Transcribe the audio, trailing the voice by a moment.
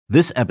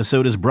This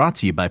episode is brought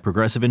to you by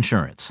Progressive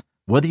Insurance.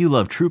 Whether you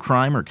love true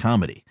crime or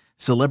comedy,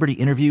 celebrity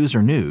interviews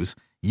or news,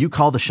 you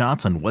call the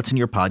shots on what's in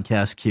your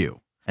podcast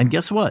queue. And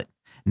guess what?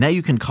 Now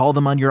you can call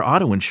them on your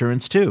auto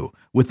insurance too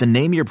with the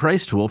Name Your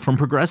Price tool from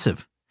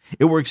Progressive.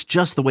 It works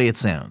just the way it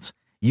sounds.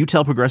 You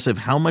tell Progressive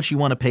how much you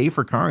want to pay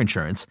for car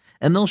insurance,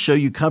 and they'll show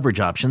you coverage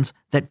options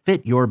that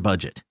fit your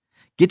budget.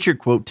 Get your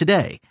quote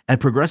today at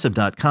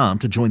Progressive.com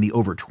to join the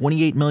over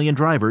 28 million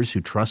drivers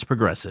who trust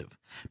Progressive.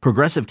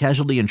 Progressive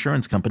Casualty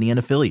Insurance Company and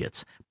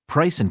Affiliates.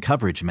 Price and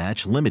coverage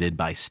match limited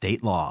by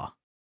state law.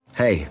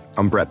 Hey,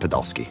 I'm Brett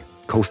Podolsky,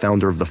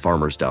 co-founder of The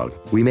Farmer's Dog.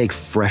 We make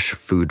fresh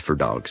food for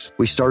dogs.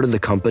 We started the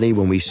company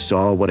when we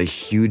saw what a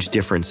huge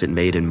difference it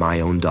made in my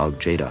own dog,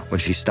 Jada, when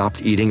she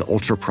stopped eating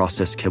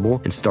ultra-processed kibble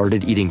and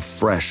started eating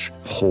fresh,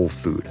 whole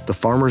food. The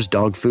Farmer's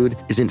Dog food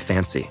isn't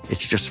fancy.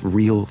 It's just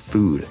real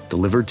food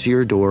delivered to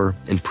your door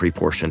in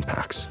pre-portioned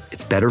packs.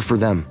 It's better for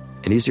them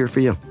and easier for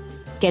you.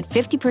 Get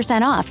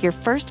 50% off your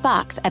first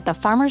box at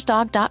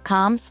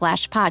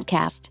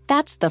thefarmersdog.com/podcast.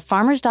 That's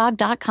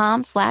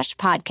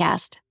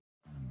thefarmersdog.com/podcast.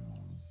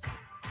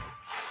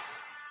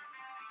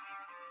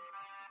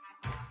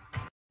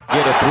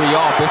 Get a three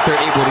off if they're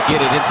able to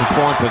get it into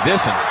scoring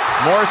position.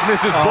 Morris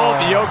misses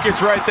both.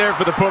 Jokic right there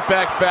for the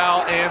putback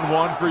foul, and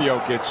one for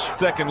Jokic.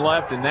 Second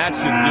left, and that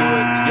should do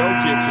it.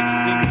 Jokic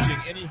extinguishing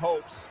any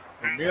hopes.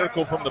 A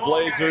miracle from the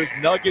Blazers.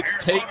 Nuggets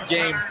take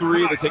game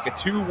 3 to take a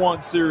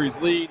 2-1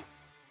 series lead.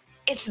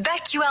 It's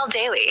BetQL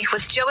Daily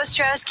with Joe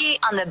Ostrowski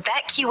on the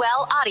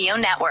BetQL Audio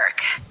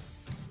Network.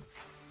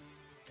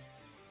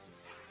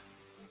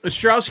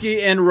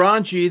 Ostrowski and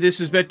Ranji,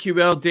 this is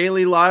BetQL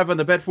Daily live on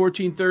the Bet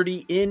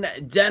 1430 in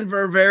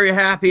Denver. Very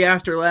happy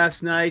after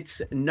last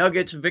night's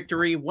Nuggets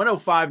victory.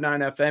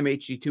 105.9 FM,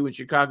 HD2 in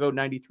Chicago,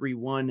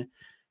 93.1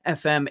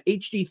 FM,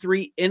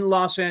 HD3 in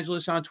Los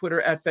Angeles. On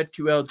Twitter at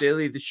BetQL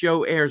Daily. The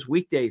show airs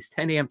weekdays,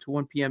 10 a.m. to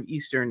 1 p.m.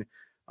 Eastern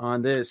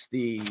on the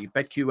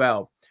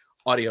BetQL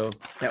Audio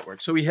Network.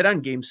 So we hit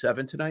on Game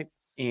 7 tonight,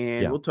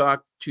 and we'll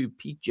talk to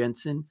Pete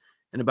Jensen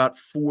in about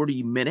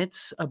 40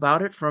 minutes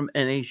about it from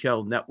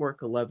NHL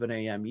Network, 11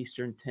 a.m.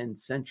 Eastern, 10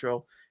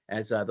 Central,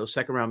 as those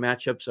second-round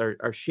matchups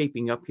are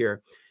shaping up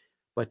here.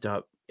 But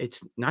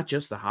it's not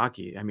just the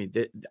hockey. I mean,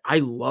 I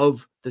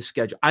love the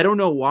schedule. I don't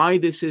know why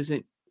this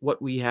isn't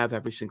what we have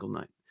every single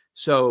night.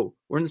 So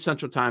we're in the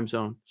Central Time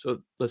Zone,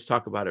 so let's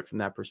talk about it from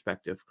that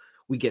perspective.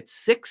 We get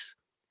 6,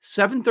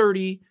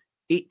 7:30,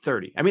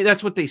 8:30. I mean,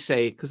 that's what they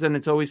say, because then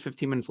it's always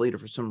 15 minutes later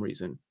for some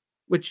reason,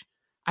 which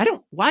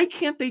why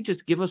can't they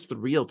just give us the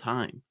real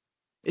time?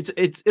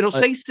 It'll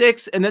say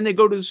 6 and then they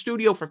go to the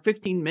studio for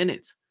 15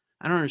 minutes.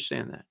 I don't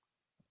understand that.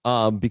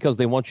 Because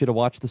they want you to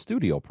watch the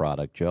studio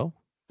product, Joe.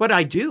 But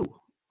I do.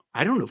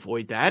 I don't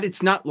avoid that.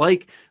 It's not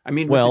like, I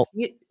mean, well,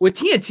 with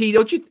TNT,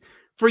 don't you,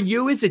 for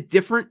you, is it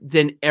different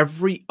than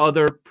every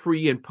other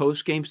pre and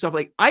post game stuff?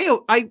 Like I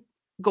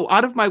go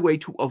out of my way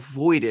to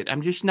avoid it.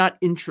 I'm just not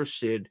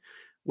interested.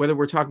 Whether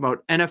we're talking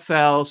about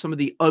NFL, some of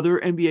the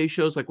other NBA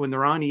shows, like when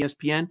they're on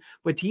ESPN,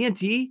 but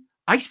TNT,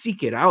 I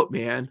seek it out,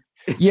 man.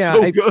 It's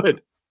so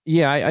good.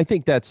 Yeah, I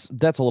think that's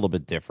a little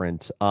bit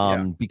different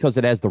because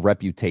it has the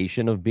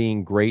reputation of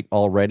being great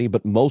already.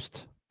 But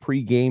most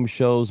pre-game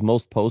shows,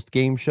 most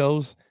post-game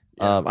shows,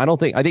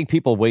 I think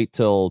people wait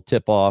till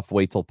tip off,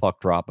 wait till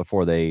puck drop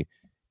before they,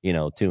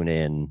 tune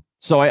in.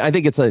 So I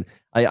think it's I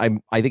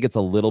think it's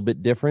a little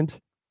bit different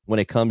when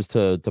it comes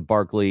to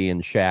Barkley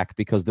and Shaq,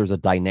 because there's a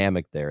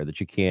dynamic there that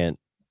you can't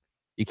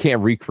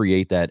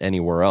recreate that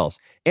anywhere else.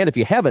 And if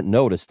you haven't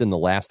noticed in the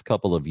last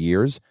couple of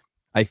years,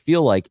 I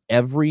feel like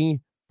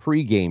every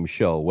pregame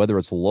show, whether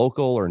it's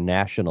local or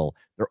national,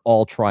 they're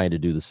all trying to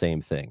do the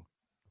same thing.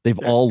 They've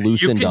all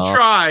loosened up. You can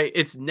try.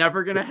 It's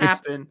never going to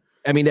happen.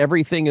 I mean,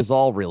 everything is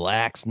all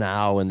relaxed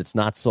now, and it's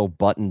not so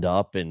buttoned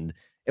up,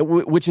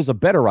 which is a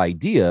better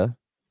idea.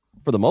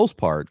 For the most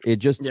part, it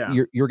just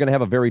you're going to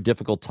have a very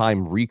difficult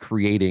time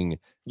recreating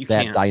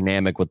that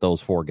dynamic with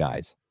those four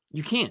guys.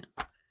 You can't.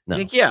 No.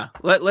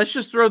 Like, let's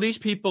just throw these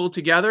people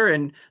together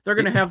and they're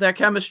going to have that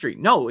chemistry.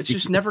 No, it's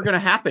just never going to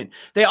happen.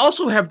 They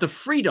also have the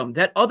freedom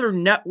that other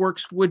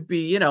networks would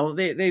be,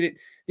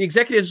 the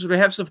executives would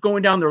have stuff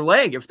going down their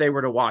leg if they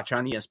were to watch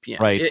on ESPN.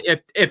 Right.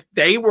 If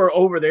they were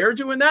over there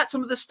doing that,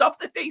 some of the stuff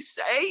that they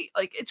say,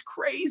 like, it's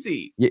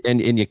crazy.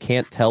 And you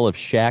can't tell if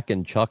Shaq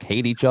and Chuck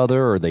hate each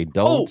other or they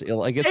don't.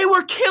 They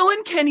were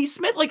killing Kenny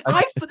Smith. Like,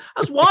 I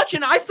was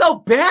watching, I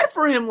felt bad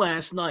for him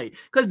last night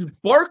because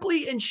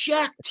Barkley and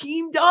Shaq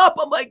teamed up.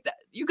 I'm like,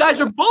 you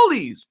guys are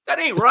bullies. That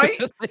ain't right.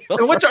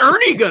 And what's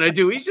Ernie going to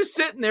do? He's just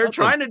sitting there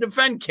trying to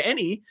defend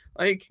Kenny.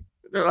 Like,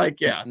 they're like,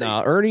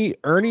 No,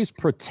 Ernie's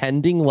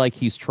pretending like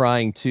he's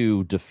trying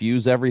to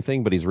diffuse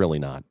everything, but he's really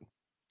not.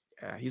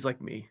 Yeah, he's like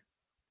me.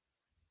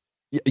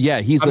 Yeah,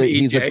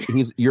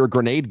 you're a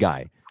grenade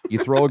guy. You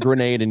throw a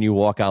grenade and you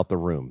walk out the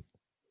room.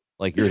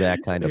 Like you're that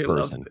kind of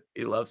person.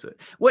 He loves it.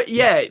 What?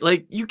 Yeah,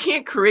 like you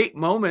can't create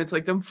moments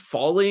like them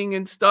falling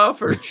and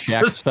stuff, or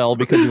Shaq fell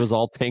because he was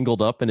all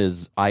tangled up in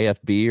his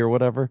IFB or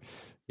whatever.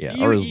 Yeah,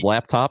 or his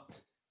laptop.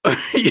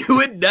 you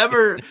would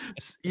never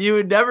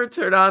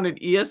turn on an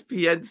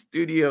ESPN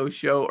studio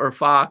show or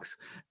Fox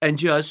and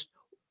just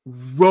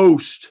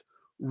roast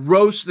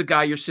the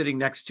guy you're sitting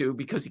next to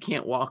because he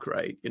can't walk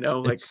right.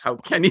 Like how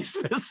Kenny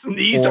Smith's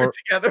knees are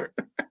together.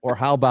 Or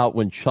how about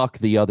when Chuck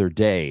the other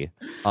day,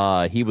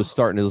 he was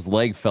starting, his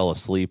leg fell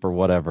asleep or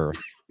whatever,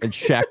 and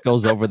Shaq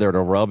goes over there to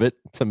rub it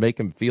to make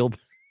him feel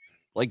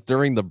like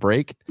during the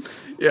break.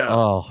 Yeah.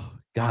 Oh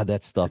God,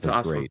 that stuff is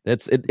awesome. great.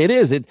 It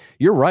is.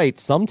 You're right.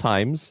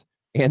 Sometimes,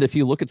 and if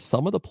you look at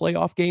some of the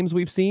playoff games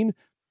we've seen,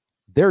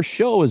 their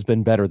show has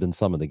been better than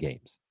some of the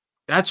games.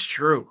 That's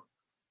true.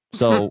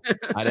 So,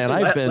 and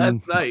I've been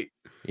last night.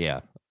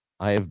 Yeah,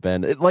 I have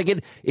been.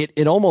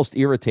 It almost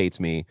irritates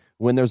me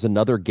when there's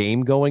another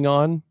game going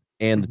on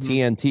and the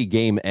TNT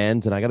game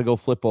ends, and I got to go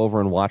flip over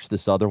and watch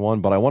this other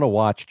one. But I want to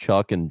watch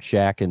Chuck and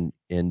Shaq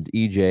and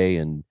EJ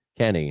and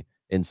Kenny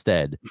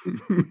instead.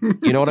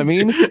 You know what I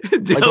mean?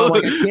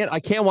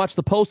 I can't watch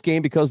the post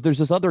game because there's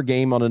this other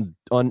game on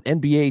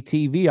NBA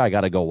TV I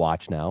got to go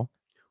watch now.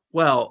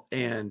 Well,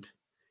 and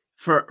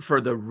for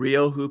the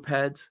real hoop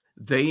heads,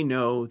 they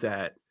know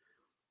that.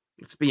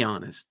 Let's be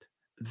honest.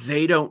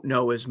 They don't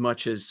know as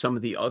much as some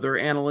of the other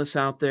analysts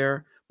out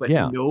there, but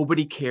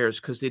nobody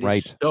cares because it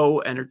is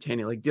so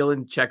entertaining. Like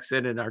Dylan checks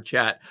in our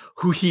chat,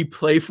 who he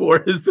play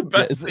for is the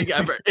best thing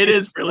ever. It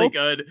is really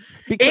good.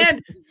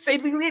 And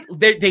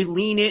they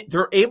lean in.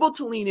 They're able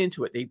to lean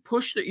into it. They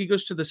push their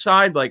egos to the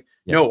side. Like,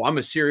 no, I'm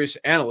a serious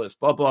analyst,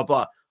 blah, blah,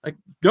 blah. Like,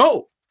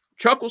 no,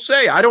 Chuck will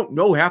say, I don't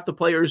know half the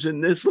players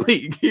in this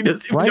league. He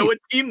doesn't even know what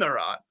team they're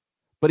on.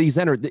 But he's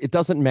entered. It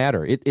doesn't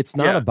matter. It's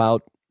not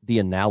about the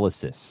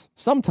analysis.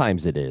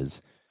 Sometimes it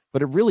is,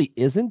 but it really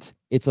isn't.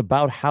 It's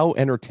about how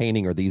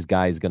entertaining are these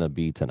guys going to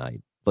be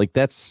tonight. Like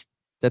that's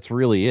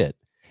really it.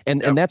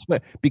 And that's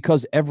what,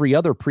 because every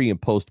other pre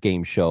and post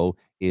game show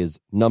is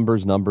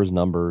numbers,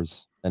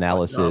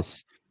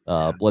 analysis.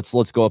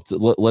 Let's go to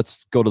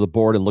the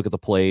board and look at the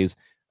plays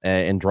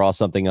and draw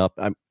something up.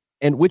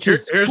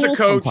 Here's cool a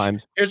coach.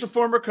 Sometimes. Here's a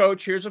former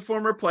coach. Here's a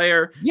former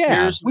player.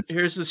 Yeah.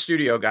 Here's the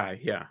studio guy.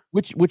 Yeah.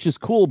 Which is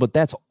cool, but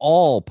that's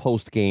all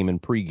post game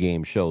and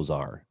pre-game shows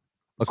are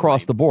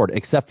across the board,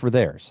 except for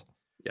theirs.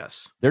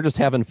 Yes. They're just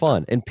having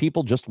fun, and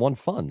people just want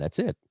fun. That's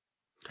it.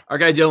 Our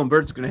guy Dylan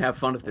Bird's going to have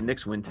fun if the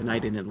Knicks win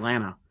tonight in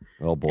Atlanta.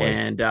 Oh boy.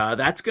 And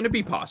that's going to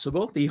be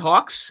possible. The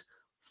Hawks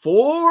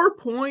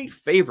 4-point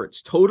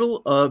favorites,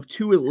 total of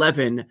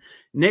 211.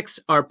 Knicks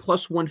are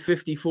plus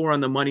 154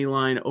 on the money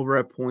line over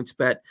at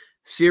PointsBet.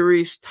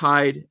 Series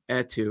tied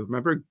at 2.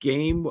 Remember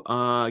game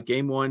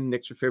 1,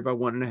 Knicks were favored by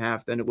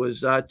 1.5. Then it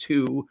was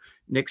 2.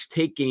 Knicks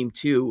take game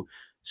 2.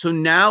 So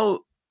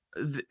now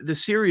the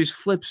series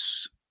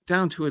flips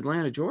down to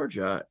Atlanta,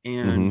 Georgia,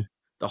 and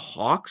the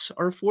Hawks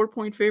are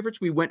 4-point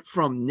favorites. We went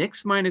from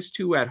Knicks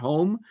 -2 at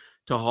home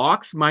to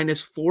Hawks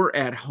 -4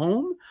 at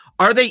home.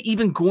 Are they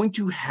even going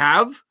to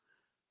have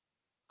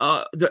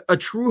a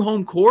true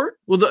home court?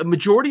 Will the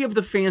majority of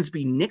the fans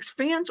be Knicks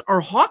fans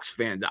or Hawks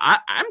fans?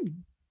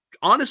 I'm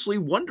honestly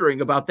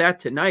wondering about that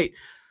tonight.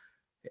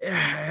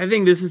 I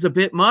think this is a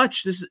bit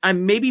much.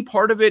 Maybe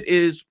part of it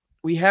is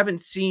we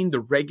haven't seen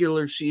the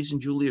regular season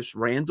Julius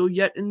Randle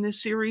yet in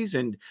this series,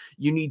 and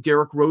you need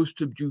Derrick Rose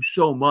to do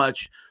so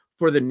much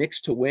for the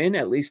Knicks to win.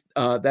 At least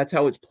that's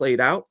how it's played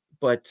out.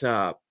 But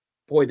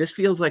boy, this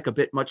feels like a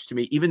bit much to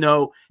me, even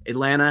though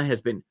Atlanta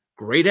has been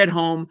great at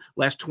home.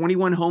 Last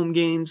 21 home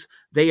games,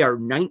 they are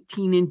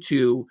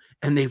 19-2,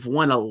 and they've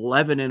won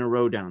 11 in a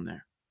row down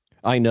there.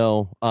 I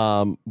know,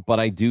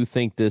 but I do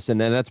think this, and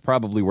then that's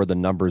probably where the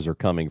numbers are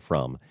coming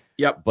from.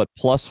 Yep. But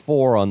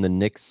 +4 on the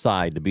Knicks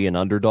side to be an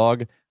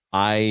underdog,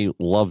 I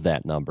love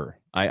that number.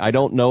 I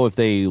don't know if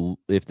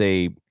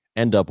they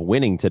end up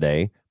winning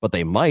today, but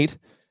they might.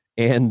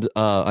 And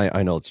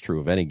I know it's true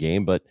of any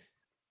game, but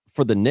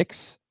for the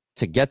Knicks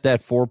to get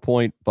that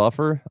 4-point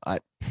buffer,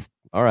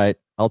 all right,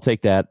 I'll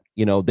take that.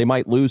 They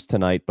might lose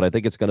tonight, but I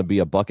think it's going to be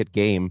a bucket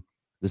game.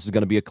 This is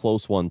going to be a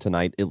close one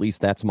tonight. At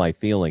least that's my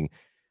feeling.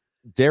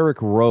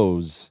 Derrick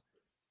Rose,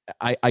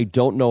 I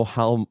don't know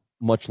how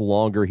much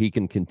longer he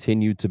can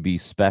continue to be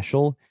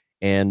special,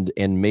 and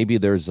maybe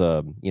there's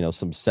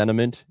some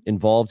sentiment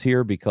involved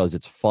here because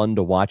it's fun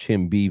to watch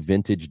him be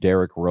vintage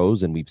Derrick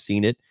Rose, and we've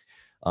seen it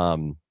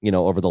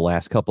over the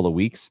last couple of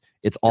weeks.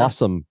 It's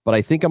awesome, but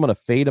I think I'm going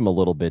to fade him a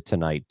little bit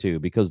tonight too,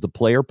 because the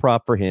player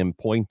prop for him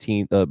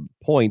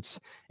points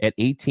at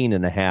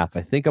 18.5.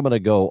 I think I'm going to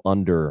go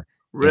under.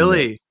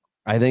 Really?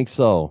 I think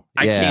so.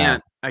 I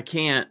can't.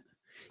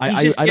 He's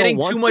just getting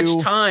too much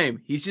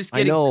time. He's just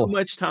getting too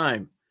much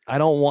time. I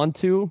don't want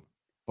to,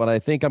 but I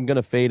think I'm going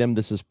to fade him.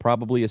 This is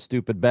probably a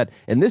stupid bet.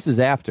 And this is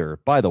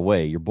after, by the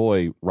way, your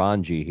boy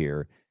Ranji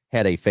here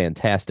had a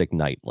fantastic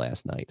night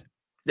last night.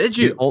 Did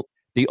you?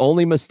 The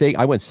only mistake,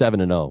 I went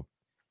 7-0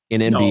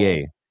 in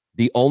NBA.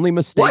 The only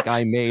mistake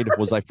I made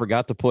was I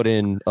forgot to put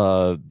in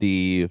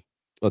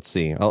let's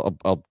see,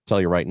 I'll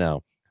tell you right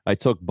now. I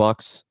took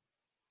Bucks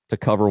to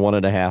cover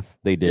 1.5.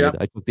 They did. Yep.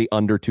 I took the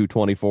under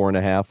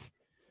 224.5.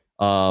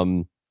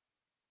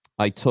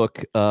 I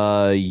took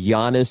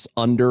Giannis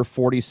under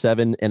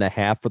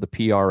 47.5 for the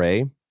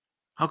PRA.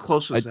 How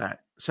close was that?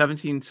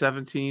 17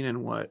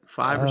 and what?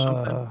 5 or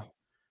something?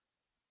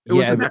 It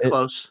wasn't that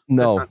close.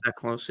 No. It's not that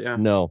close, yeah.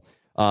 No.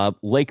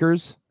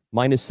 Lakers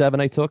 -7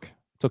 I took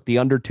the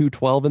under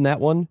 212 in that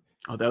one.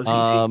 Oh, that was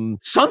easy.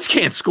 Suns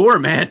can't score,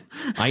 man.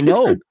 I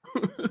know.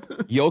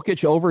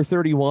 Jokic over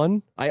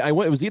 31. I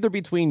went. It was either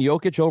between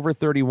Jokic over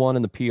 31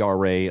 and the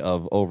PRA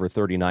of over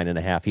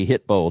 39.5. He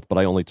hit both, but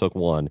I only took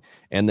one.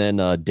 And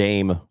then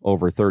Dame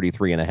over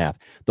 33.5.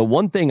 The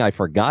one thing I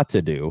forgot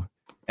to do,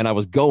 and I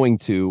was going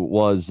to,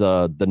 was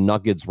the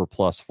Nuggets were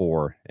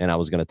 +4, and I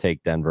was going to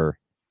take Denver,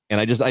 and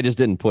I just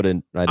didn't put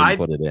it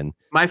in.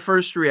 My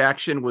first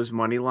reaction was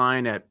money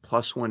line at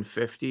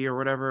 +150 or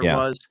whatever it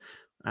was.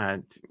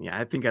 I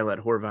think I let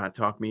Horvat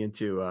talk me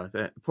into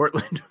that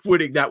Portland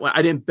winning that one.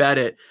 I didn't bet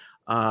it.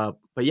 But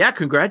yeah,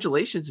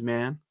 congratulations,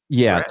 man.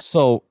 Yeah. Congrats.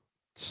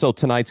 So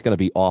tonight's going to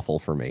be awful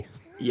for me.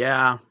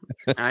 Yeah.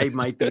 I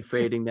might be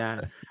fading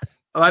that.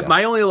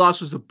 My only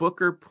loss was the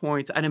Booker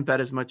points. I didn't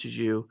bet as much as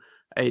you.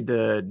 I had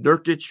the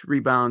Nurkic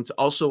rebounds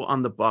also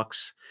on the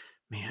Bucks.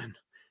 Man,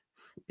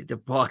 the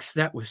Bucks,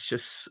 it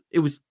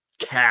was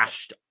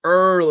cashed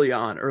early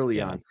on.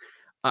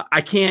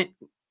 I can't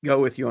go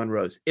with you on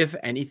Rose. If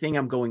anything,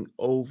 I'm going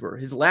over.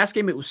 His last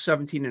game, it was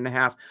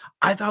 17.5.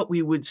 I thought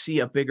we would see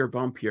a bigger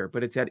bump here,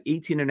 but it's at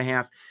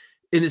 18.5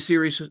 in the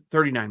series,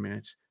 39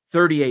 minutes,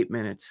 38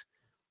 minutes.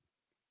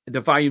 The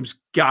volume's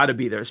got to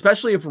be there,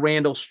 especially if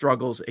Randall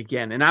struggles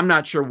again. And I'm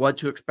not sure what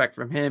to expect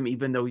from him,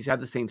 even though he's had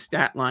the same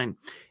stat line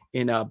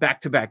in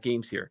back-to-back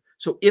games here.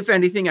 So if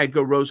anything, I'd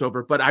go Rose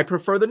over, but I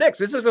prefer the Knicks.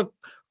 This is a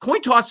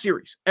coin toss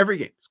series. Every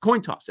game, it's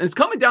coin toss. And it's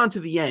coming down to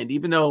the end,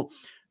 even though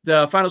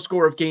the final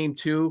score of game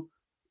 2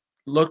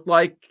 looked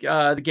like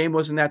the game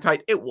wasn't that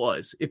tight. It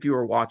was, if you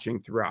were watching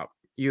throughout.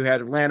 You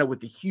had Atlanta with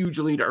the huge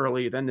lead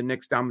early, then the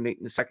Knicks dominate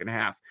in the second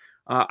half.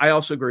 I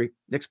also agree.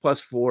 Knicks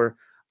 +4.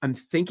 I'm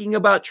thinking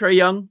about Trae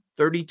Young,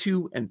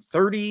 32 and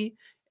 30.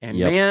 And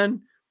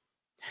man,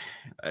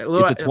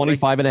 it's a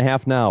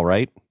 25.5 now,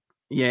 right?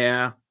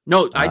 Yeah.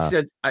 No, I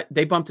said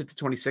they bumped it to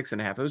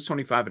 26.5. It was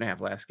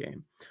 25.5 last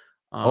game.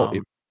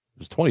 It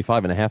was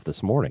 25.5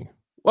 this morning.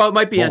 Well, it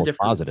might be on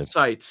different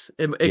sites.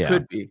 It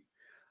could be.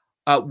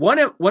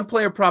 One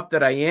player prop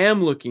that I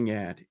am looking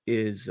at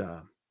is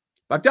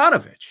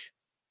Bogdanovich.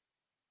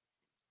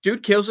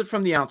 Dude kills it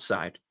from the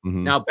outside.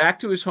 Mm-hmm. Now back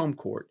to his home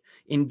court.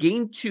 In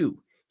game 2,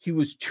 he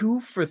was 2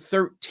 for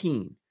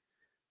 13.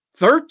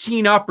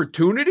 13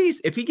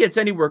 opportunities. If he gets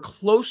anywhere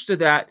close to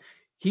that,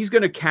 he's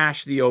going to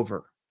cash the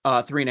over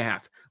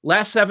 3.5.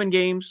 Last 7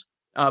 games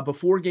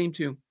before game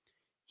 2,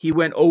 he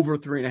went over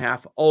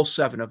 3.5, all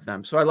 7 of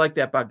them. So I like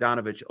that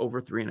Bogdanovich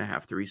over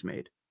 3.5 threes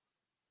made.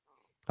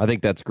 I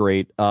think that's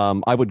great.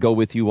 I would go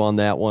with you on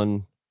that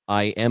one.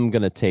 I am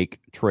going to take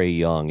Trae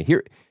Young.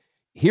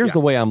 Here's the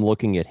way I'm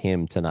looking at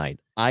him tonight.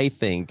 I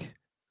think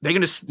they're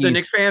going to the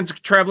Knicks fans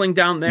traveling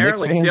down there,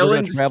 like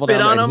Dylan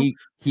spit on him.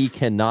 He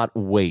cannot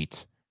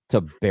wait to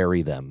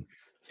bury them.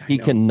 He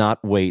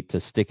cannot wait to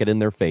stick it in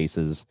their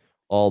faces.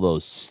 All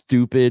those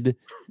stupid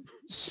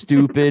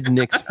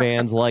Knicks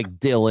fans like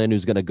Dylan,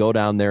 who's going to go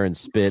down there and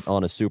spit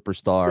on a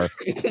superstar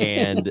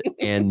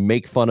and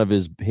make fun of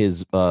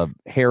his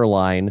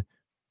hairline.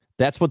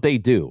 That's what they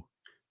do.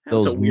 That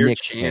was those a weird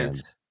Knicks chant.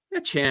 fans.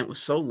 That chant was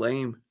so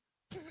lame.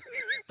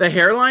 The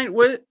hairline,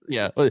 what?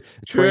 Yeah,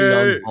 Trae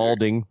Young's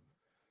balding.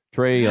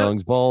 Trae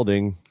Young's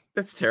balding.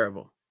 That's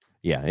terrible.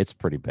 Yeah, it's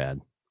pretty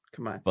bad.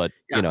 Come on, but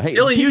hey,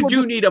 Dylan, you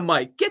do need a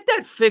mic. Get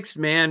that fixed,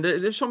 man.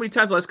 There's so many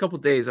times the last couple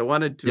of days I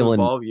wanted to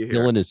involve you here.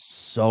 Dylan is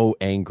so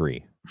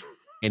angry,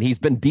 and he's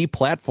been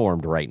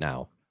deplatformed right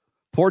now.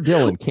 Poor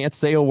Dylan can't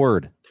say a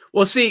word.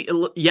 Well, see,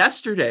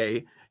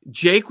 yesterday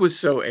Jake was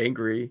so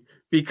angry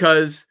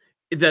because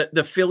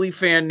the Philly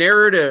fan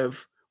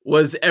narrative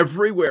was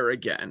everywhere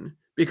again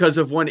because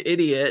of one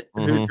idiot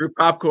who threw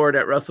popcorn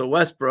at Russell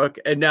Westbrook.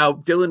 And now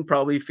Dylan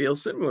probably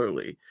feels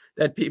similarly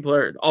that people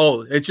are,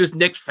 it's just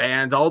Knicks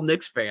fans, all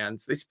Knicks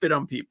fans. They spit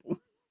on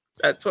people.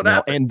 That's what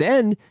happened.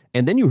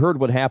 And then you heard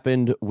what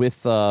happened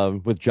with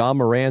John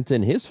Morant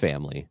and his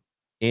family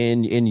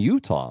in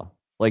Utah.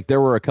 Like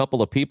there were a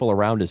couple of people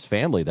around his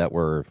family that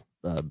were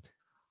being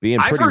pretty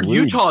I've heard rude.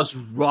 Utah's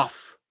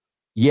rough.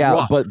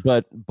 Yeah,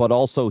 but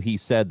also he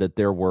said that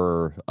there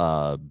were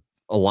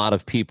a lot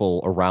of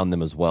people around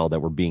them as well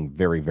that were being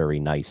very, very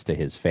nice to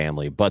his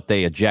family. But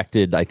they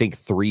ejected, I think,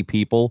 3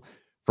 people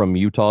from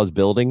Utah's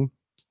building.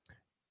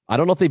 I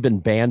don't know if they've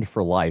been banned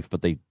for life,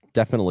 but they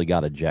definitely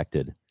got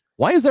ejected.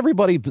 Why is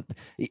everybody?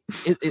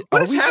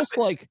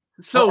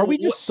 Are we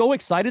just so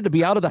excited to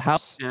be out of the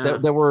house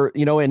that we're,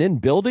 and in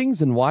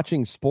buildings and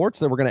watching sports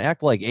that we're going to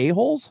act like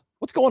a-holes?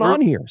 What's going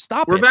on here?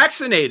 Stop it. We're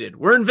vaccinated.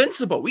 We're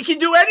invincible. We can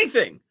do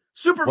anything.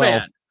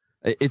 Superman.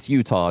 Well, it's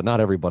Utah. Not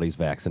everybody's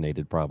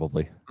vaccinated,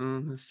 probably.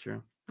 That's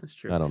true.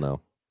 I don't know.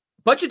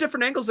 Bunch of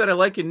different angles that I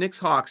like in Knicks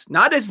Hawks.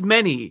 Not as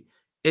many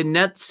in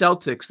Nets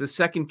Celtics, the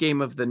second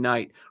game of the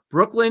night.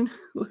 Brooklyn,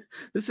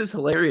 this is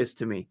hilarious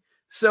to me.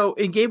 So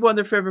in game 1,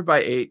 they're favored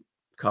by 8,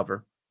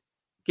 cover.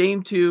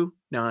 Game 2,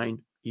 9,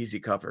 easy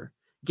cover.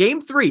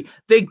 Game 3,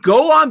 they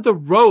go on the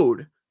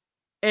road,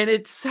 and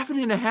it's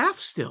 7.5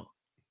 still.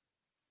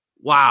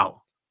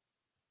 Wow.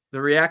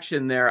 The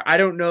reaction there. I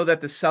don't know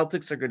that the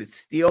Celtics are going to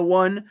steal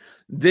one.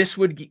 This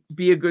would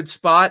be a good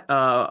spot.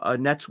 A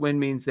Nets win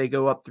means they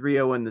go up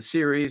 3-0 in the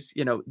series.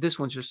 This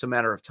one's just a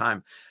matter of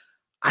time.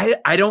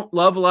 I don't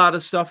love a lot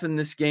of stuff in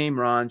this game,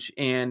 Ranj.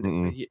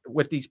 And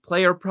with these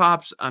player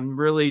props, I'm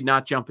really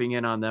not jumping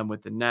in on them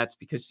with the Nets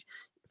because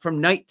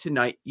from night to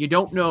night, you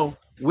don't know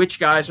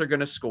which guys are going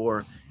to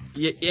score.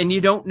 And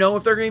you don't know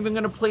if they're even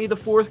going to play the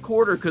fourth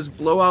quarter because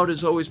blowout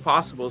is always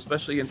possible,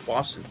 especially against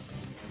Boston.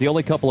 The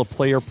only couple of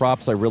player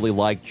props I really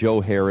like,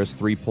 Joe Harris,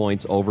 3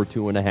 points, over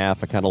 2.5. I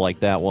kind of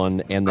like that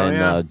one. And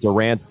then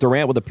Durant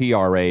with a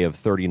PRA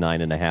of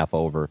 39.5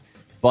 over.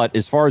 But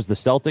as far as the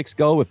Celtics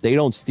go, if they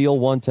don't steal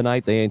one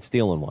tonight, they ain't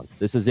stealing one.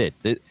 This is it.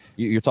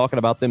 You're talking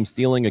about them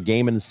stealing a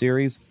game in the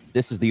series.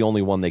 This is the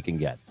only one they can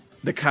get.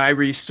 The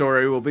Kyrie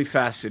story will be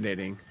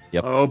fascinating.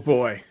 Yep. Oh,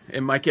 boy.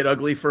 It might get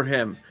ugly for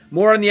him.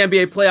 More on the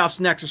NBA playoffs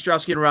next.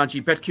 Ostrowski and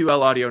Ranji,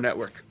 BetQL Audio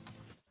Network.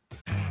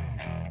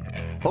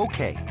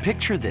 Okay,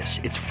 picture this.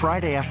 It's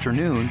Friday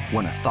afternoon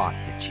when a thought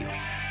hits you.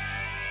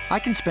 I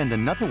can spend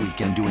another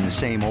weekend doing the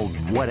same old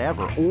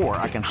whatever, or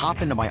I can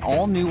hop into my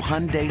all-new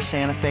Hyundai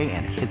Santa Fe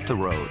and hit the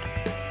road.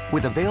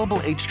 With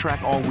available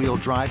H-Track all-wheel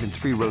drive and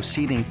 3-row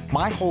seating,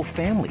 my whole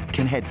family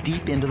can head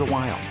deep into the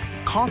wild.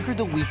 Conquer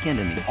the weekend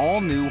in the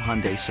all-new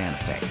Hyundai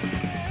Santa Fe.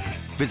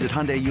 Visit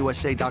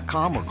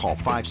HyundaiUSA.com or call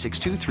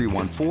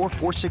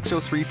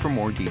 562-314-4603 for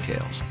more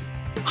details.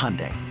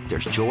 Hyundai,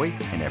 there's joy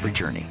in every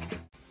journey.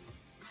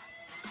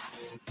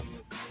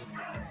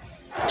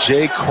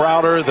 Jay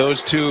Crowder,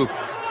 those two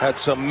had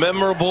some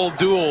memorable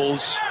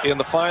duels in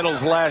the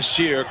finals last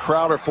year.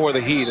 Crowder for the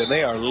Heat, and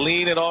they are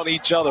leaning on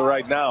each other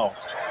right now.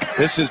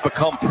 This has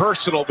become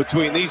personal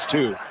between these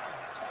two.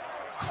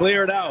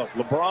 Cleared out.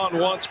 LeBron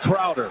wants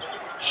Crowder.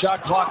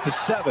 Shot clock to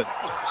 7.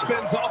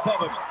 Spins off of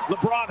him.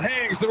 LeBron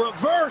hangs. The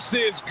reverse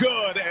is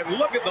good. And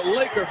look at the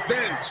Laker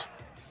bench.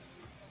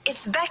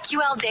 It's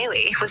BetQL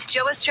Daily with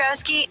Joe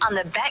Ostrowski on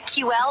the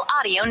BetQL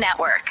Audio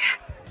Network.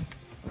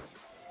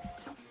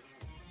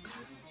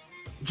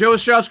 Joe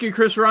Ostrowski,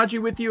 Chris Ranji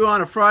with you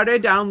on a Friday.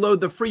 Download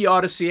the free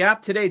Odyssey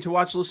app today to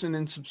watch, listen,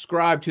 and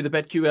subscribe to the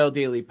BetQL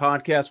Daily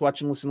podcast. Watch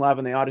and listen live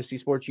on the Odyssey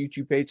Sports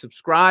YouTube page.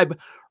 Subscribe,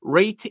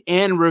 rate,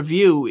 and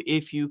review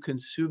if you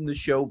consume the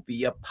show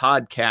via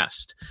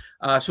podcast.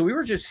 So we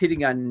were just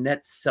hitting on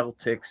Nets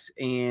Celtics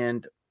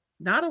and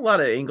not a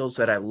lot of angles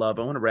that I love.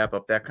 I want to wrap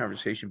up that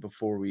conversation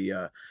before we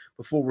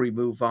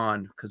move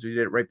on because we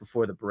did it right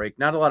before the break.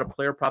 Not a lot of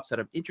player props that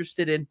I'm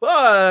interested in,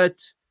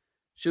 but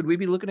should we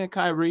be looking at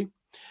Kyrie?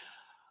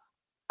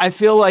 I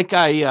feel like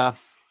I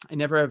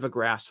never have a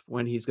grasp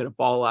when he's going to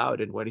ball out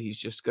and when he's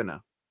just going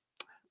to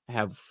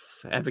have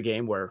a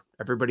game where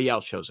everybody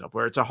else shows up,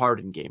 where it's a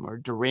Harden game or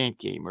a Durant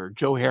game or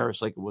Joe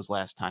Harris like it was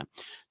last time.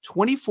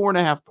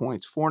 24.5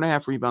 points,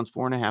 4.5 rebounds,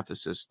 4.5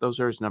 assists. Those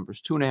are his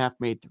numbers. 2.5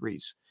 made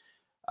threes.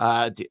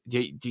 Do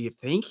you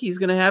think he's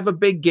going to have a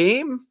big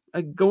game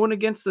going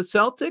against the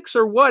Celtics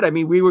or what? I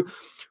mean, we were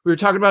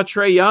talking about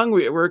Trae Young.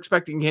 We're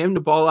expecting him to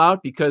ball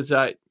out because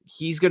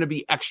he's going to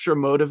be extra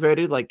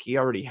motivated like he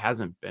already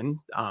hasn't been.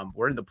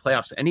 We're in the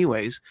playoffs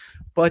anyways.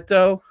 But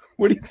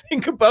what do you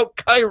think about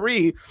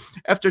Kyrie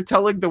after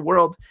telling the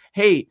world,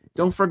 hey,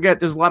 don't forget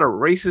there's a lot of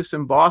racists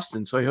in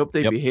Boston, so I hope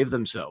they behave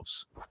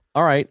themselves.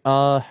 All right.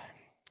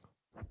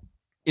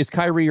 Is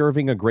Kyrie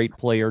Irving a great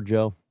player,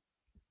 Joe?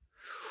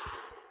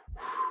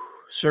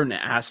 Certain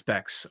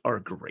aspects are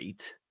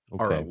great,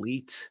 are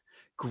elite.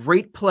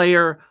 Great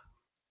player.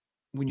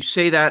 When you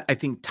say that, I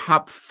think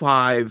top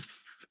 5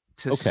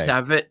 to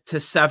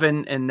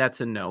 7, and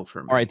that's a no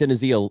for me. All right, then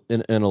is he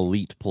an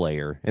elite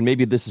player? And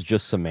maybe this is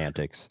just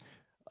semantics.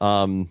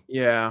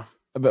 Yeah,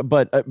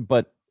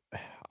 but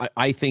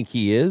I think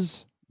he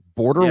is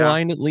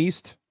borderline at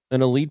least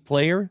an elite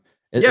player.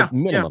 At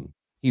minimum,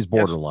 he's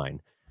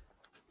borderline.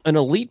 Yes. An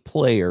elite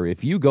player.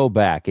 If you go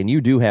back and you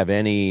do have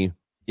any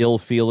ill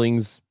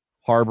feelings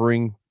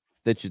harboring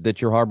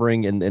that you're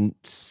harboring and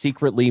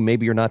secretly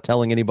maybe you're not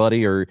telling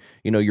anybody or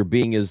you're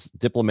being as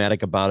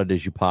diplomatic about it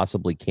as you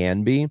possibly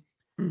can be.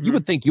 You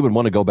would think you would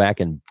want to go back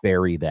and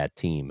bury that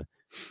team,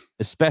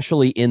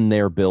 especially in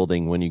their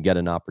building when you get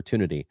an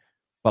opportunity.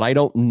 But I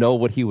don't know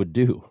what he would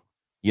do.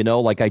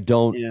 I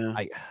don't. Yeah.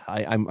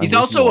 I'm. He's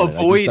also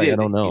avoided. I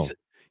don't know.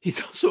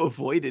 He's also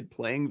avoided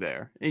playing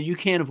there, and you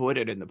can't avoid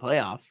it in the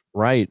playoffs.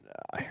 Right.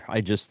 I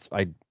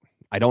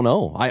don't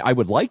know. I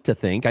would like to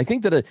think. I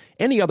think that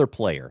any other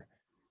player,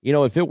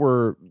 if it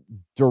were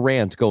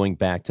Durant going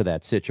back to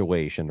that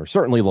situation, or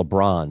certainly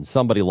LeBron,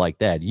 somebody like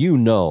that,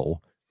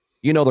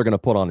 they're going to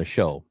put on a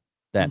show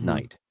that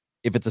night.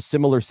 If it's a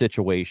similar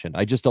situation,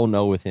 I just don't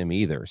know with him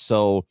either.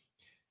 So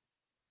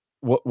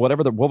what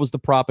was the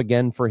prop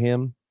again for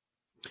him?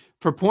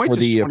 For points,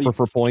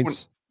 for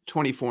points,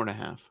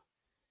 24.5.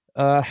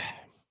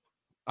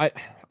 I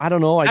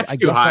don't know. That's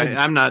too high.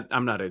 I'm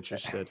not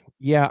interested.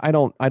 Yeah, I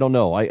don't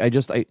know.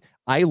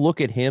 I look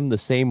at him the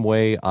same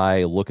way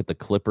I look at the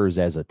Clippers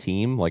as a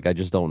team. Like I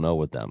just don't know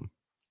with them.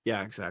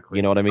 Yeah, exactly.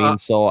 You know what I mean?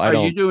 So are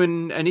you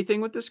doing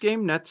anything with this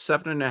game? Nets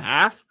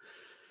 7.5.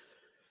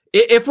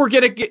 If we're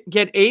going to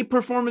get a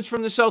performance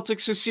from the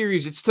Celtics this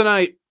series, it's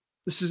tonight.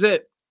 This is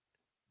it.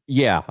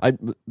 Yeah,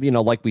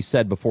 like we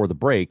said before the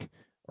break,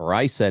 or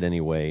I said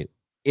anyway,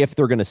 if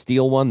they're going to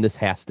steal one, this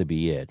has to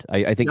be it.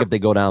 I think if they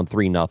go down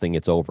 3-0,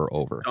 it's over.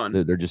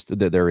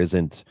 There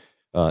isn't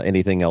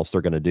anything else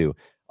they're going to do.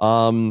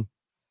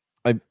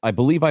 I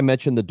believe I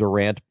mentioned the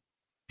Durant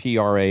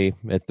PRA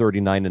at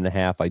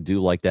 39.5. I do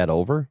like that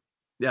over.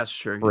 That's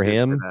true. For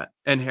him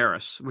and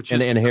Harris, which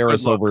is and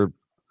Harris over.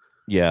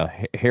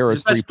 Yeah,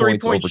 Harris 3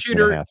 points over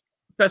shooter, 2.5.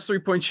 Best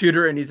 3-point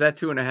shooter, and he's at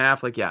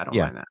 2.5. Like, I don't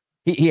mind that.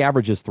 He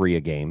averages 3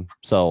 a game,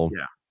 so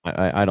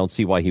I don't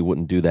see why he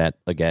wouldn't do that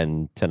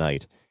again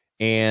tonight.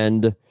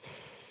 And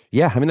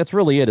that's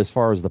really it as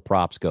far as the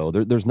props go.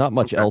 There's not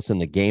much else in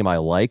the game I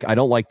like. I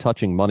don't like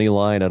touching money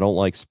line. I don't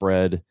like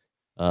spread.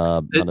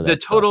 The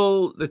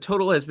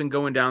total has been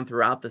going down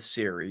throughout the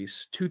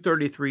series.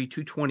 233,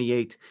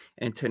 228,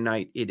 and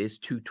tonight it is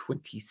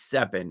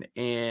 227.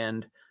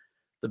 And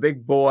the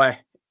big boy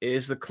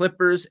is the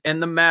Clippers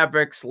and the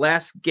Mavericks.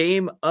 Last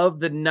game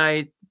of the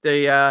night.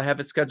 They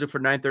have it scheduled for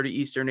 9:30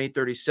 Eastern,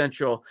 8:30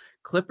 Central.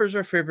 Clippers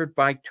are favored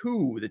by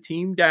 2. The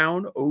team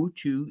down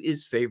 0-2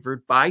 is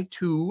favored by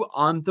 2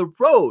 on the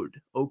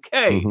road.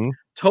 Okay.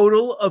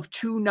 Total of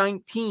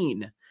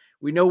 219.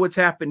 We know what's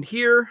happened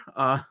here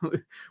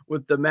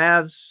with the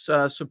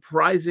Mavs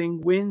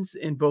surprising wins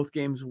in both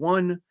games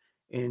 1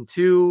 and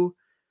 2.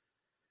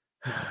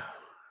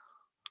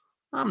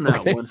 I'm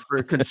not one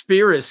for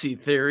conspiracy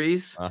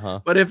theories,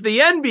 but if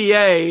the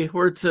NBA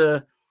were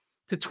to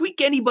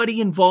tweak anybody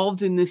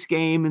involved in this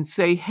game and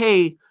say,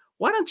 hey,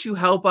 why don't you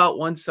help out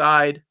one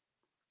side?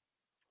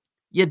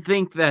 You'd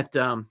think that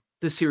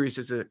this series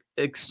is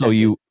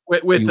extended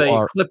with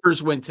a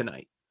Clippers win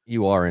tonight.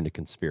 You are into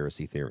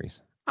conspiracy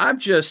theories.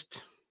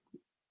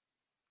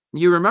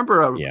 You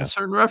remember a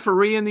certain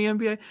referee in the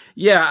NBA?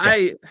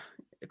 Yeah.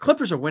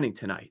 Clippers are winning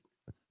tonight.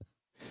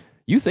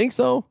 You think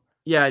so?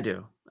 Yeah, I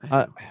do.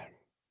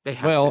 They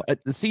have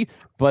see,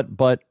 but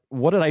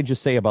what did I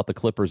just say about the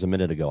Clippers a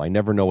minute ago? I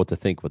never know what to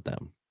think with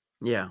them.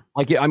 Yeah.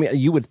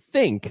 You would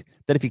think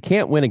that if you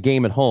can't win a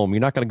game at home,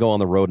 you're not going to go on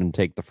the road and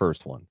take the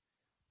first one.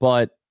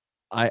 But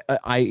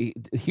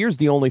here's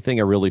the only thing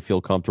I really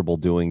feel comfortable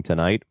doing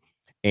tonight,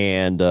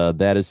 and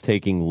that is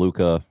taking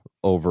Luka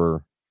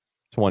over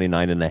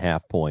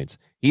 29.5 points.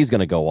 He's going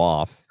to go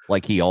off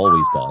like he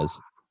always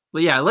does.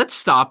 Well, yeah, let's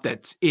stop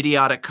that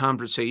idiotic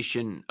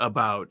conversation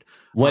about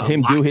let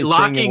him do his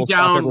thing and we'll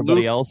stop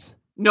everybody else.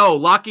 No,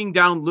 locking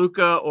down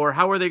Luka, or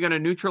how are they going to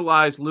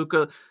neutralize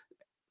Luka?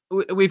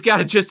 We've got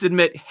to just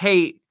admit,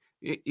 hey,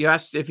 you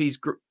asked if he's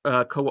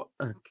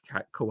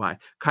Kawhi.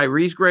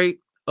 Kyrie's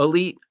great,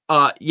 elite.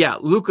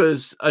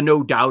 Luka's a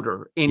no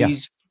doubter, and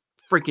he's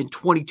freaking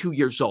 22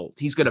 years old.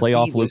 He's going to play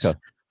off Luka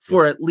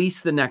for at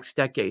least the next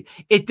decade.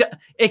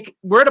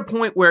 We're at a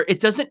point where it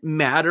doesn't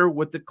matter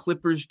what the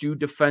Clippers do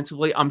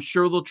defensively. I'm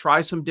sure they'll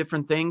try some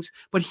different things,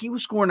 but he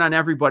was scoring on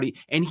everybody,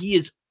 and he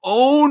has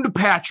owned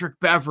Patrick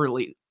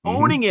Beverley,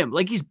 owning him.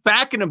 Like, he's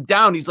backing him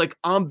down. He's like,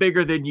 I'm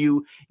bigger than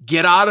you.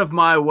 Get out of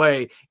my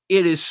way.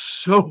 It is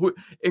so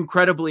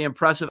incredibly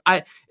impressive.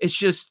 It's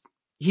just,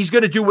 he's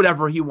going to do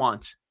whatever he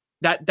wants.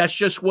 That's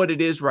just what it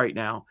is right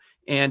now.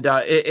 And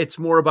it's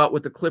more about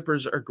what the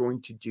Clippers are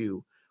going to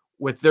do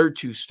with their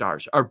 2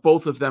 stars. Are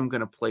both of them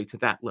going to play to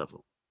that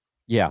level?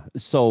 Yeah.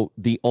 So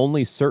the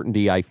only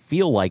certainty I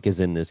feel like is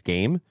in this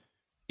game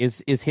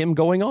is him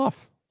going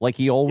off like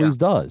he always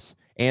does.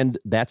 And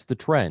that's the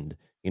trend.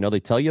 They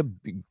tell you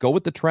go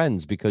with the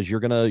trends because you're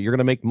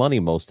gonna make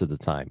money most of the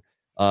time.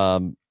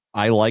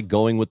 I like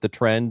going with the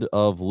trend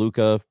of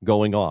Luka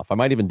going off. I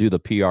might even do the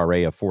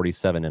PRA of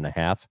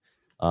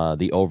 47.5,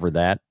 the over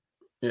that,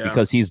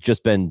 because he's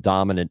just been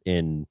dominant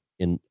in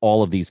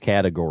all of these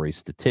categories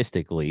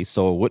statistically.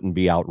 So it wouldn't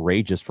be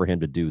outrageous for him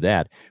to do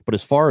that. But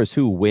as far as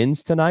who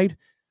wins tonight,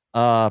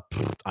 I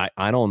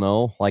don't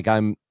know. Like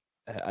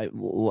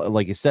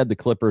like you said, the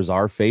Clippers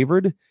are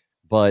favored,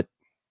 but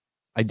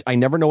I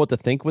never know what to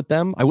think with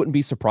them. I wouldn't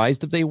be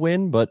surprised if they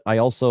win, but I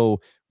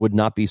also would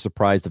not be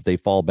surprised if they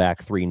fall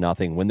back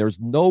 3-0 when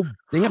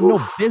they have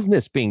no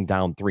business being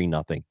down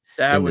 3-0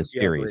 in this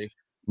series.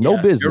 No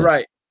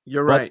business.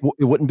 You're right.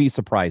 It wouldn't be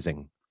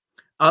surprising.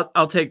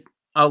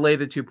 I'll lay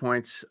the 2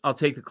 points. I'll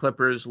take the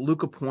Clippers.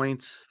 Luka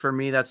points for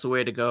me. That's the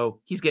way to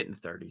go. He's getting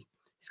 30.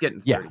 He's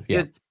getting 30.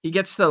 Yeah. He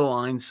gets to the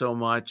line so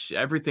much.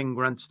 Everything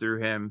runs through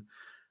him.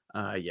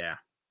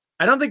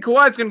 I don't think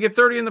Kawhi's going to get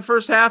 30 in the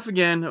first half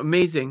again.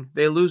 Amazing.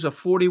 They lose a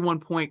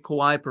 41-point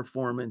Kawhi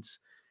performance.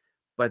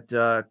 But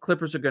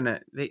Clippers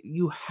are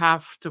you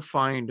have to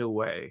find a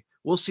way.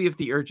 We'll see if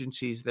the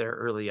urgency's there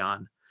early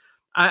on.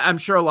 I'm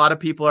sure a lot of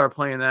people are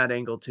playing that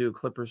angle too,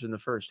 Clippers in the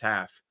first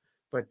half.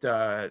 But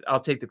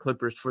I'll take the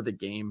Clippers for the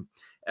game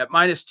at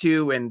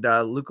 -2 and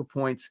Luka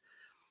points.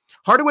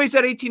 Hardaway's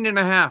at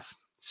 18.5.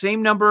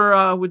 Same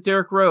number with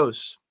Derrick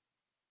Rose.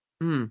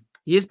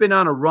 He has been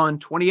on a run.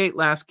 28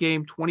 last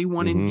game,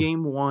 21 in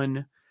game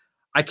 1.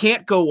 I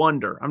can't go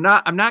under. I'm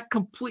not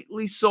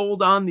completely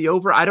sold on the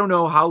over. I don't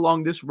know how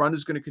long this run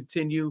is going to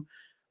continue,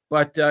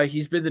 but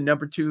he's been the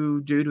number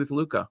 2 dude with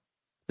Luka.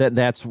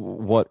 That's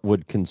what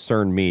would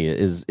concern me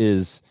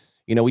is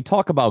we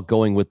talk about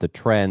going with the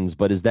trends,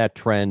 but is that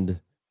trend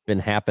been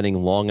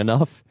happening long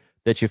enough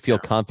that you feel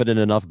confident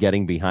enough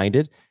getting behind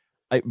it?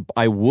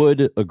 I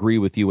would agree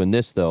with you in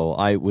this, though.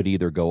 I would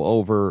either go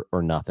over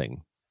or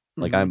nothing.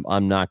 Like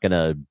I'm not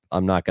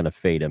gonna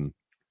fade him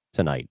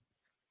tonight.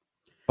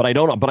 But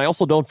I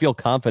also don't feel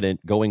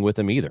confident going with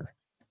him either.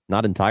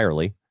 Not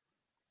entirely.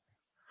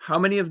 How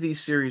many of these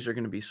series are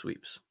going to be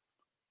sweeps?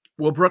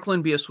 Will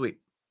Brooklyn be a sweep?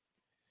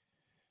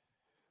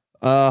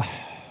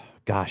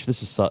 Gosh,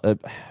 this is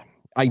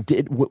I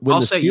did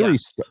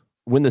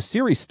when the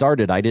series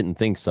started, I didn't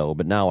think so,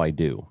 but now I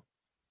do.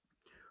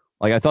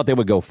 Like I thought they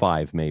would go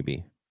 5,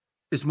 maybe.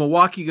 Is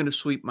Milwaukee going to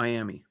sweep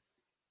Miami?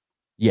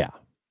 Yeah.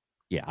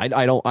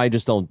 I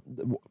just don't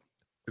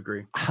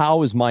agree.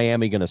 How is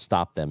Miami going to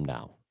stop them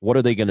now? What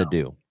are they going to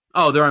do?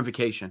 Oh, they're on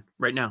vacation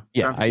right now.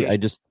 Yeah,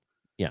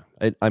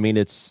 I mean,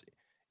 it's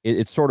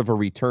sort of a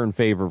return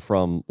favor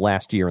from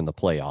last year in the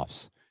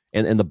playoffs,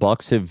 and the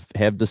Bucks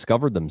have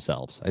discovered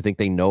themselves. I think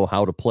they know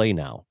how to play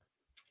now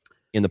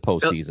in the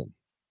postseason.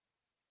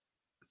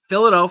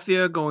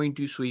 Philadelphia going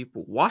to sweep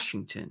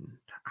Washington.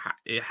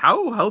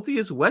 How healthy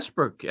is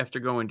Westbrook after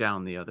going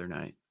down the other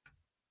night?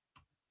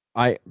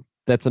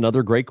 That's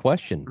another great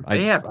question.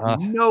 They have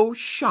no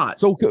shot.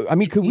 So, I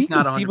mean, could we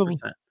not conceivably,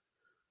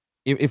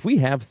 if we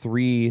have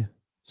 3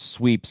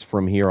 sweeps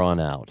from here on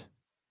out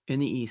in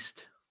the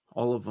East,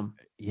 all of them?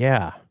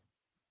 Yeah.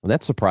 Will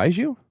that surprise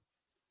you?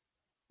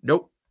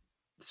 Nope.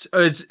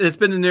 It's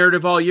been the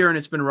narrative all year, and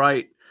it's been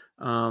right.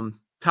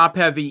 Top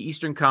heavy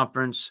Eastern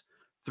Conference.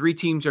 3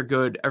 teams are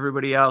good.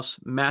 Everybody else,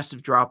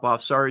 massive drop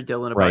off. Sorry,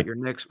 Dylan, about your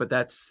Knicks, but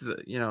that's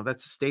the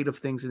state of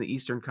things in the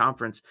Eastern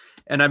Conference.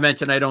 And I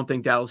mentioned I don't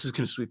think Dallas is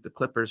going to sweep the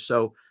Clippers.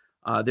 So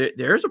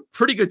there's a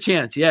pretty good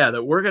chance,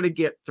 that we're going to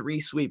get 3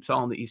 sweeps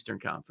all in the Eastern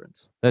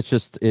Conference. That's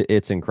just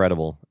it's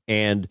incredible.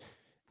 And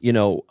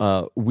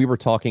we were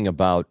talking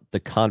about the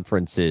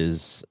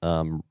conferences.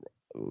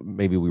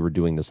 Maybe we were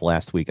doing this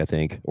last week, I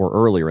think, or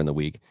earlier in the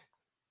week.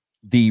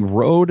 The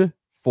road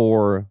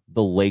for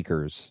the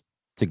Lakers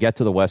to get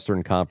to the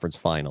Western Conference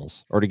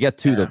Finals or to get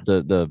to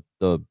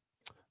the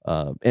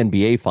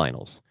NBA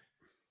Finals,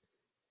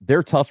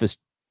 their toughest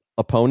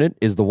opponent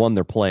is the one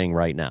they're playing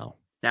right now.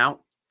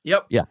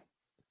 Yep. Yeah.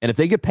 And if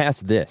they get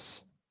past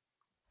this,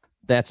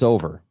 that's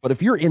over. But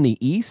if you're in the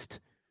East,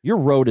 your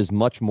road is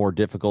much more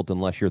difficult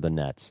unless you're the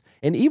Nets.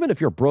 And even if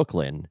you're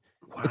Brooklyn,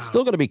 it's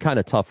still going to be kind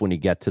of tough when you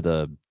get to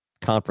the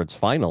conference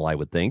final, I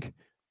would think.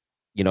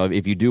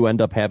 If you do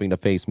end up having to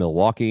face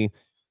Milwaukee,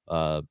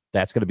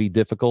 that's going to be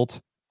difficult.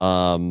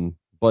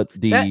 But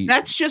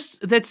that's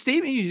just that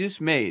statement you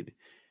just made.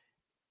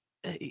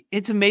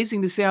 It's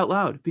amazing to say out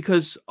loud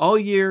because all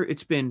year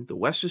it's been the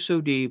West is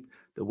so deep,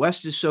 the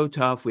West is so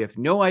tough. We have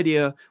no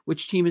idea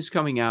which team is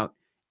coming out,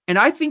 and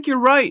I think you're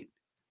right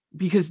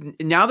because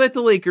now that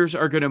the Lakers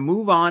are going to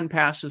move on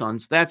past the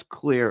Suns, that's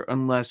clear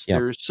unless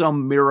there's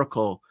some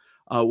miracle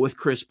with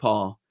Chris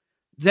Paul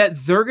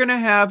that they're going to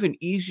have an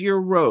easier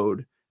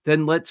road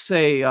than let's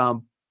say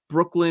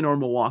Brooklyn or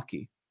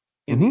Milwaukee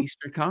in the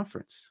Eastern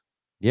Conference.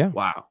 Yeah.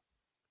 Wow.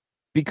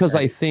 Because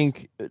I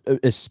think,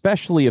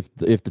 especially if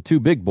the 2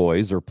 big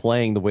boys are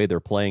playing the way they're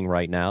playing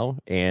right now,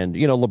 and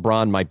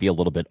LeBron might be a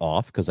little bit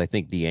off because I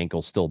think the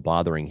ankle's still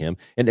bothering him,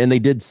 and they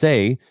did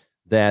say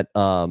that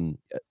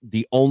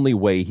the only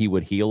way he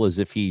would heal is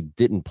if he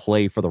didn't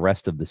play for the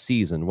rest of the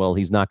season. Well,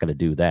 he's not going to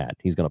do that.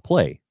 He's going to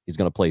play. He's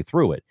going to play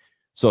through it.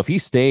 So if he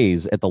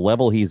stays at the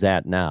level he's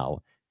at now,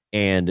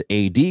 and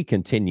AD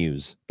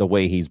continues the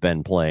way he's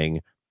been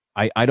playing,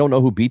 I don't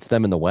know who beats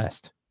them in the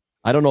West.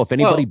 I don't know if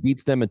anybody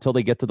beats them until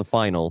they get to the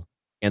final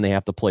and they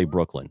have to play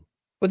Brooklyn.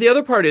 But the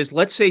other part is,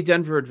 let's say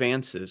Denver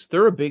advances.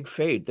 They're a big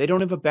fade. They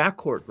don't have a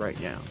backcourt right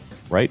now.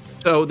 Right.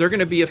 So they're going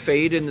to be a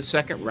fade in the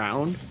second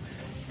round.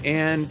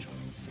 And,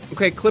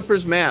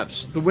 Clippers,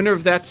 Mavs, the winner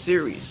of that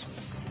series.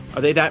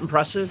 Are they that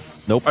impressive?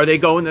 Nope. Are they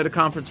going to the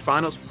conference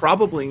finals?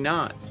 Probably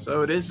not.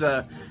 So it is,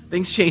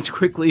 things change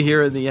quickly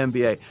here in the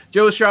NBA.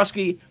 Joe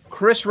Ostrowski,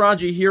 Chris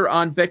Ranji here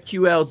on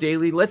BetQL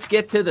Daily. Let's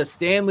get to the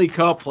Stanley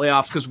Cup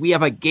playoffs because we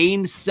have a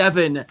Game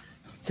 7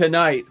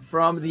 tonight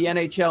from the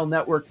NHL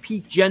Network.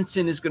 Pete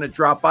Jensen is going to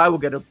drop by. We'll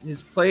get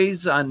his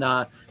plays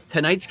on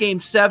tonight's Game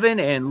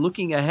 7 and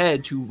looking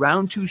ahead to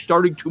round 2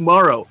 starting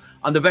tomorrow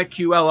on the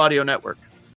BetQL Audio Network.